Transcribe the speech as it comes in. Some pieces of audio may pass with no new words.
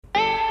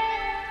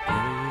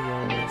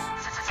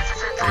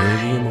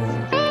keegi muu,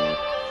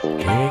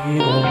 keegi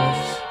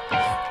kolmas,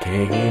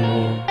 keegi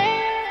muu,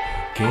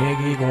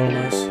 keegi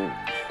kolmas,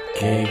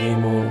 keegi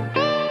muu,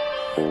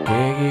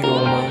 keegi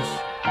kolmas,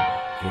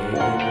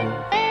 keegi muu,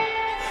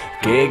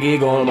 keegi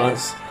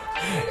kolmas,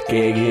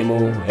 keegi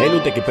muu. Elu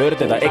tegi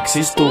pöörde, ta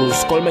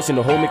eksistus, kolme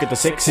sinu hommikuta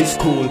seksis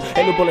cool.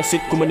 Elu pole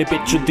sitt, kui mõni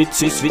bitch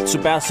ditsis,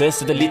 vitsu pääse,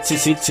 seda litsi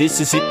siit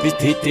sisse, siit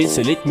vist hitis.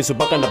 See litt, mis su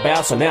pagana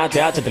peas on hea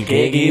teadadel,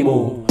 keegi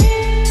muu,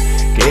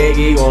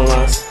 keegi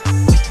kolmas,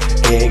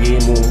 keegi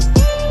muu,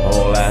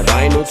 oled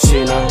ainult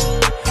sina,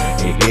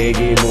 ei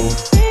keegi muu,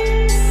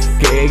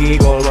 keegi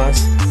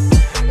kolmas,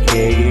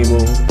 keegi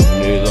muu,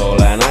 nüüd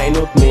olen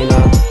ainult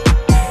mina,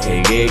 ei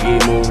keegi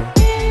muu,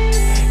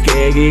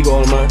 keegi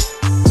kolmas,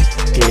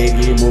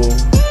 keegi muu,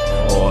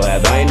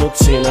 oled ainult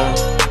sina,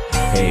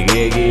 ei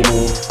keegi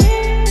muu,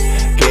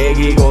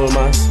 keegi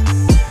kolmas,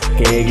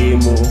 keegi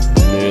muu,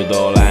 nüüd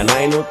olen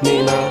ainult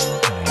mina,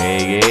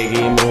 ei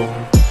keegi muu.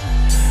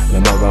 Me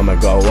magame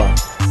kaua,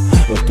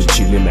 õhtul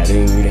chillime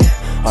ringi,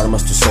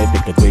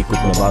 armastusseepikad võikud,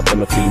 me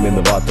vaatame filmi,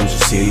 me vaatame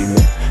su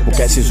silmi. Mu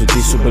käsi su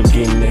tissu peal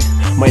kinni,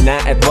 ma ei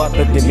näe, et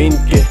vaatad nii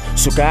mindki.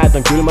 Su käed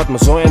on külmad, ma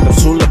soojendan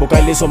sulle, mu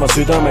kallis oma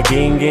südame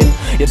kingin.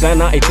 Ja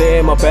täna ei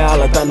tee ma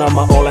peale, täna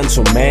ma olen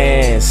su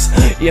mees.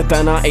 Ja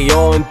täna ei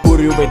joonud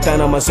purju, vaid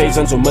täna ma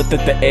seisan su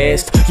mõtete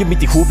eest. Ja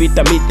mitte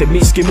huvita mitte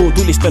miski muu,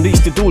 tulistan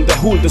risti tuulde,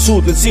 huulde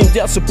suudlen sind.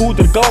 Ja see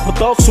puuder kaob, ma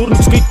taoks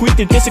surnuks kõik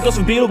kutid, kes ei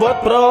kasvab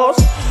piiluvad praos.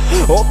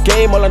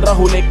 Okei, ma olen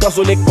rahulik,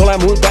 kasulik, pole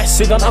mul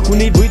tassida,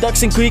 nagunii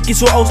võidaksin kõiki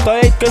su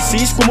austajaid. Kas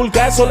siis, kui mul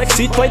käes oleks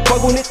siit vaid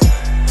pagunid?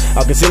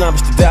 Aga sina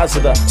vist ei tea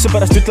seda,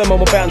 seepärast ütlema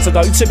ma pean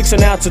seda. Üldse miks sa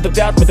näed seda,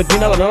 teadmed, et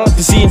mina olen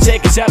alati siin. See,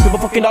 kes jääb juba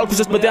fucking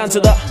algusest, ma tean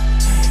seda.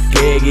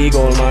 Keegi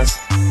kolmas,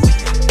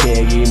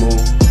 keegi muu,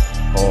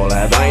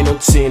 oled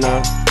ainult sina,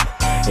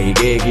 ei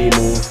keegi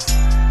muu,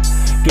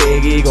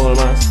 keegi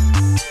kolmas,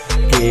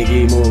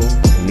 keegi muu,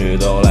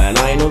 nüüd olen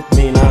ainult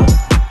mina,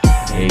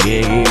 ei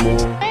keegi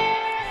muu,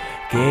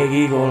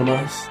 keegi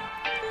kolmas,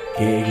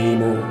 keegi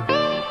muu,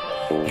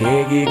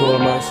 keegi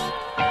kolmas,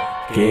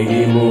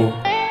 keegi muu,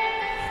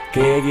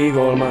 keegi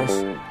kolmas,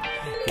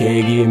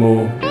 keegi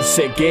muu.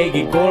 See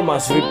keegi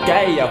kolmas võib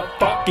käia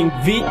fucking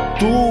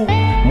vitu.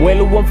 Mu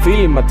elu on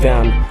film, ma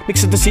tean,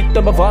 miks seda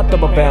sitta ma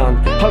vaatama pean.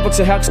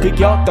 Halvaks ja heaks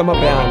kõik jaatama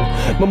pean.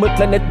 Ma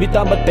mõtlen, et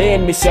mida ma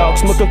teen, mis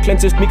jaoks ma kõhklen,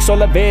 sest miks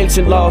ole veel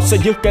siin laos. See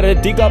jõhker,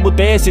 et iga mu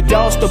teesid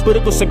jaosta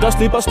põrgusse, kas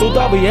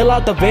libastuda või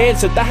elada veel.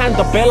 See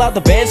tähendab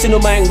elada veel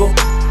sinu mängu.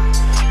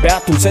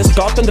 Peatun, sest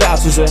kaotan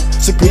reaalsuse.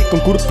 See kõik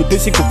on kurb, kui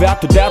tõsi, kui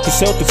veatu teadus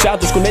seotud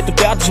seadus, kui neetud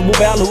teadus on mu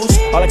peal uus.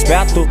 Oleks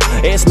peatu,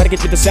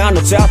 eesmärgid, mida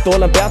seanud seatu.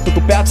 Olen peatu,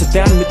 kui peatselt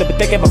tean, mida me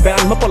tegema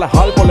pean. Ma pole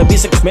halb, olen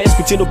viisakas mees,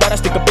 kuid sinu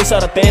pärast ikka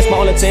pisarad ees. Ma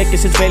olen see,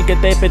 kes siis veel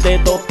GTPD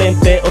toob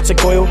TMT otse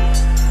koju.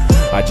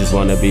 I just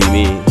wanna be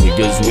me,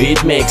 because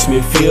weed makes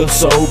me feel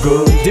so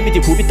good.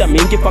 Mitte huvita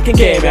mingi fucking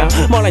keemia.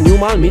 Ma olen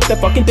jumal,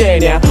 mitte fucking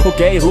teenija.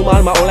 Okei,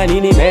 rumal, ma olen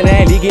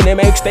inimene.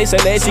 Ligineme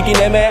üksteisele,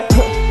 sigineme.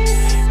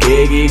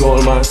 Keegi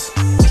kolmas,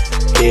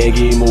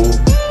 keegi muu,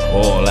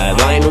 oled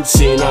ainult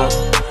sina,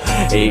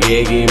 ei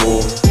keegi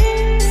muu,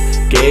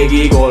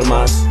 keegi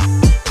kolmas,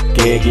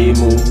 keegi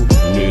muu,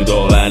 nüüd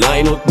olen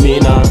ainult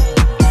mina,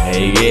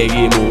 ei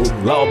keegi muu.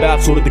 Laua pealt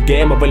suurete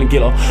keema valin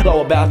kilo,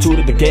 laua pealt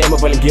suurete keema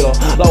valin kilo,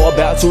 laua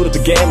pealt suurete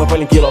keema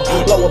valin kilo,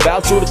 laua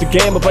pealt suurete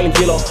keema valin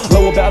kilo,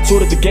 laua pealt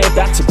suurete keem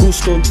tähtsa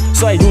kustund.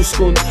 Sa ei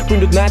uskund, kui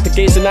nüüd näete,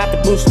 keise näeb,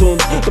 et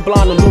mustund. Ta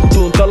plaan on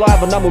luhtund, ta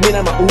laev on ammu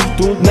minema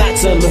uhtund. Näed,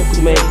 see on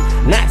lõhkud meid,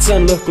 näed, see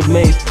on lõhkud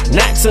meid,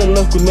 näed, see on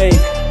lõhkud meid.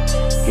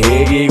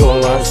 Keegi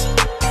kolmas,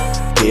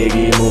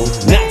 keegi muu,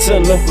 näed, see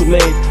on lõhkud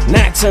meid,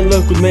 näed, see on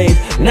lõhkud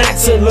meid, näed,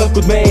 see on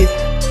lõhkud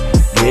meid.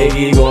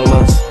 Keegi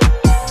kolmas,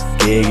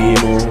 keegi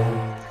muu.